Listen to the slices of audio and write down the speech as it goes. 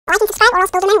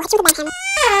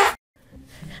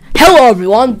Hello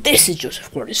everyone, this is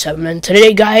Joseph47, and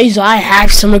today guys, I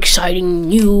have some exciting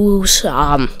news,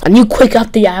 a new quick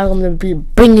update I'm going to be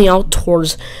bringing out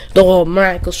towards the whole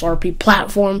Miraculous RP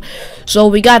platform. So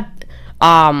we're gonna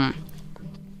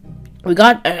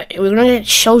get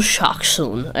Shellshock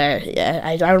soon.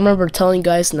 I remember telling you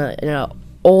guys in an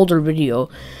older video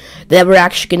that we're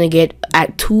actually gonna get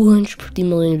at 250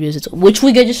 million visits, which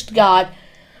we just got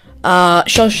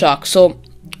Shellshock. So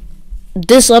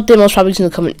this update most probably is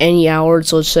going to come in any hour.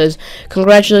 So it says,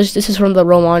 congratulations, this is from the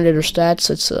Raw Monitor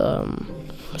Stats. It's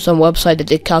some website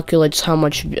that it calculates how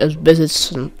much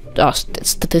visits and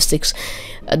statistics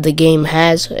the game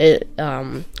has. This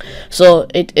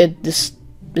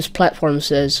platform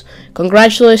says,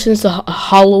 congratulations to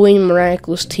Halloween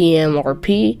Miraculous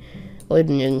TMRP. Well, we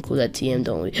didn't include that TM,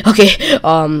 don't we? Okay,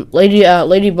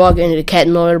 Ladybug and the Cat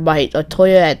Noir by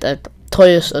Toya at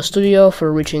Toya's studio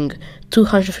for reaching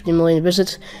 250 million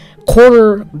visits,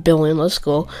 250 million. Let's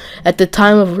go. At the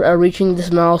time of reaching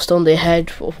this milestone, they had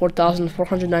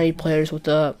 4,490 players with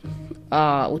an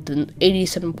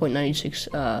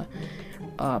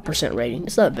 87.96% rating.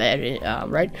 It's not bad,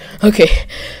 right? Okay,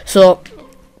 so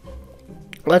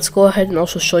let's go ahead and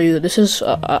also show you that this is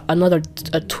another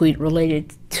tweet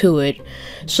related to it.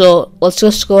 So let's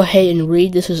just go ahead and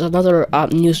read. This is another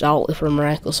news outlet for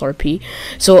Miraculous RP.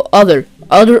 So under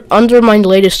my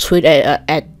latest tweet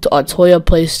at Toya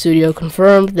Play Studio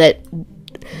confirmed that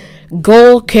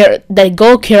goal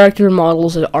character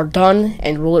models are done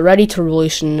and ready to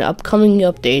release an upcoming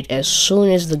update as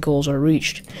soon as the goals are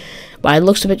reached. By the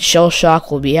looks of it, Shellshock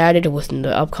will be added within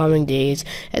the upcoming days,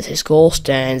 as his goal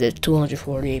stands at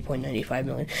 248.95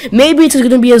 million. Maybe it's going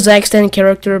to be a Zaxxon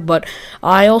character, but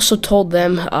I also told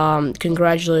them,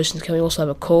 congratulations, can we also have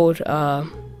a code?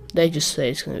 They just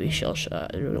say it's going to be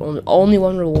Shellshock. Only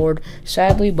one reward,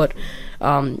 sadly, but,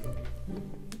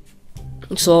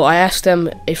 so I asked them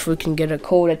if we can get a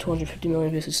code at 250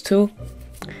 million visits too.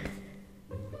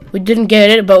 We didn't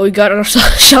get it, but we got our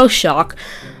Shellshock.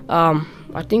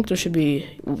 I think there should be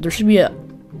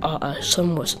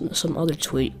some other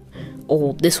tweet.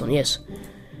 Oh, this one, yes.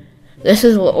 This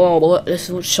is what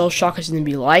Shellshock is gonna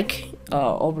be like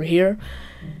over here.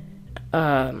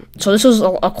 So this was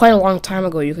quite a long time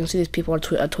ago. You can see these people are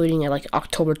tweeting at like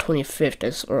October 25th,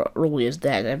 as early as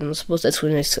that. I'm supposed that's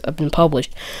when it's been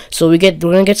published. So we're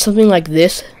gonna get something like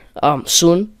this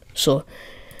soon. So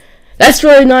that's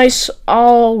really nice.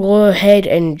 I'll go ahead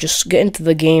and just get into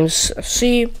the games,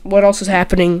 see what else is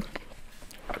happening.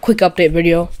 A quick update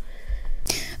video.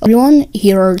 Everyone,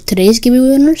 here are today's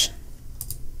giveaway winners.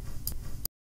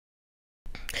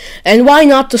 And why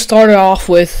not to start it off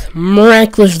with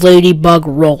Miraculous Ladybug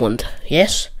Roland?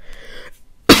 Yes?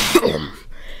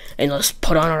 And let's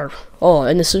put on our... Oh,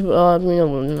 and this is... we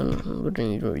don't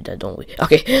need to read that, don't we?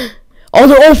 Okay. Oh,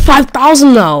 they're all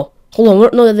 5,000 now! Hold on,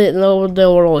 no, they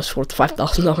were always worth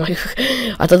 5,000. Oh my god,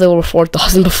 I thought they were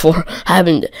 4,000 before. I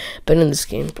haven't been in this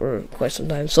game for quite some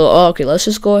time. So okay, let's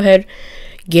just go ahead,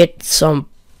 get some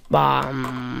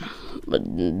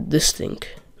this thing.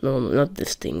 No, not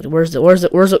this thing. Where's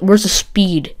the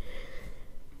speed?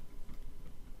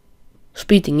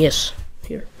 Speed thing, yes.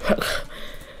 Here.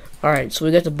 All right, so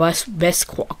we got the best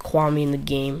Kwame in the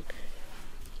game.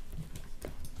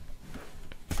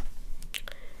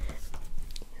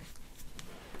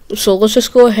 So let's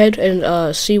just go ahead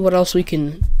and see what else we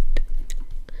can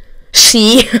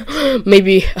see.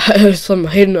 Maybe some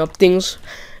hidden things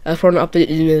for an update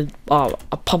in a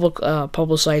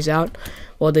publicized out.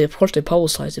 Well, of course they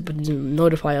publicized it, but didn't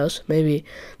notify us. Maybe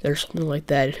there's something like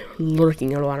that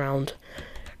lurking around.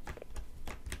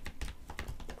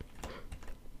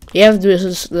 Yeah,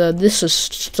 this is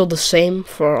still the same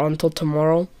for until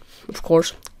tomorrow, of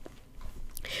course.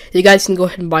 You guys can go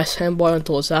ahead and buy Sandboy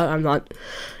until it's out. I'm not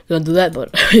gonna do that,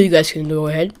 but you guys can go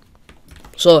ahead.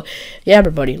 So yeah,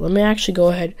 everybody, let me actually go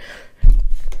ahead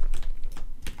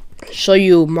show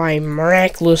you my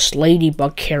Miraculous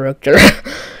Ladybug character.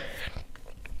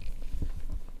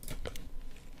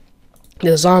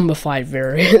 The zombified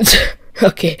variant.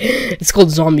 Okay, it's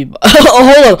called Zombie.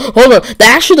 Oh, hold on. They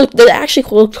actually looked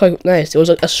quite nice. There was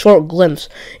a short glimpse,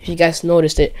 if you guys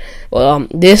noticed it. Well,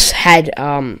 this had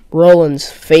Roland's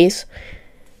face.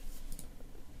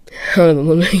 Hold on,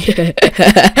 let me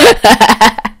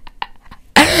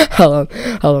hold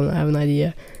on, I have an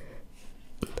idea.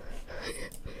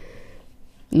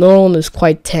 Roland is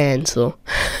quite tan, so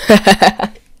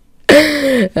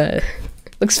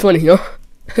looks funny, no?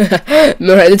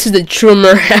 This is the true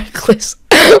Miraculous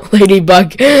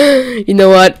Ladybug. You know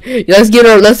what? Let's get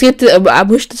the. I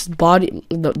wish this body,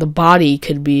 the body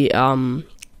could be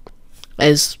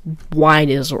as wide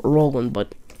as Roland,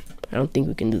 but I don't think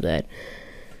we can do that.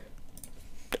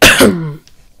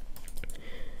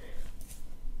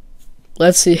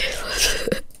 Let's see.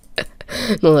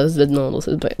 No,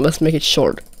 let's make it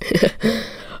short.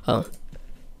 Oh.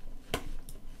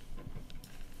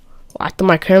 I thought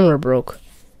my camera broke.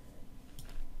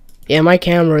 Yeah, my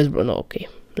camera is broke. No, okay,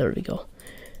 there we go.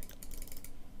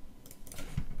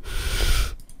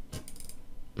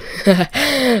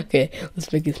 Okay,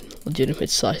 let's make it legitimate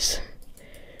size.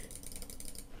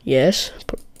 Yes.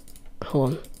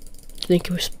 Hold on. I think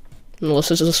it was. No, let's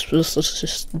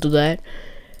just do that.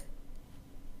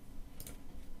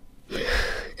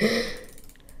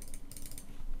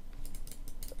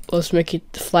 Let's make it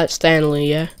flat Stanley,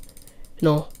 yeah?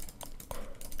 No.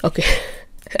 Okay.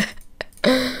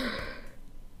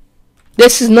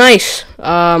 This is nice.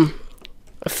 A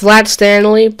flat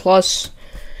Stanley plus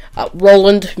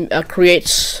Roland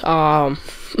creates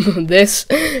this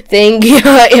thing.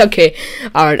 Okay,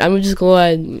 alright, I'm just go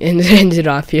ahead and end it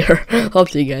off here.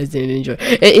 Hope you guys did enjoy.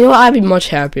 You know, I'd be much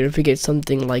happier if we get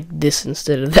something like this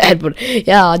instead of that, but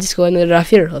yeah, I'll just go ahead and end it off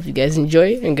here. Hope you guys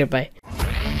enjoy, and goodbye.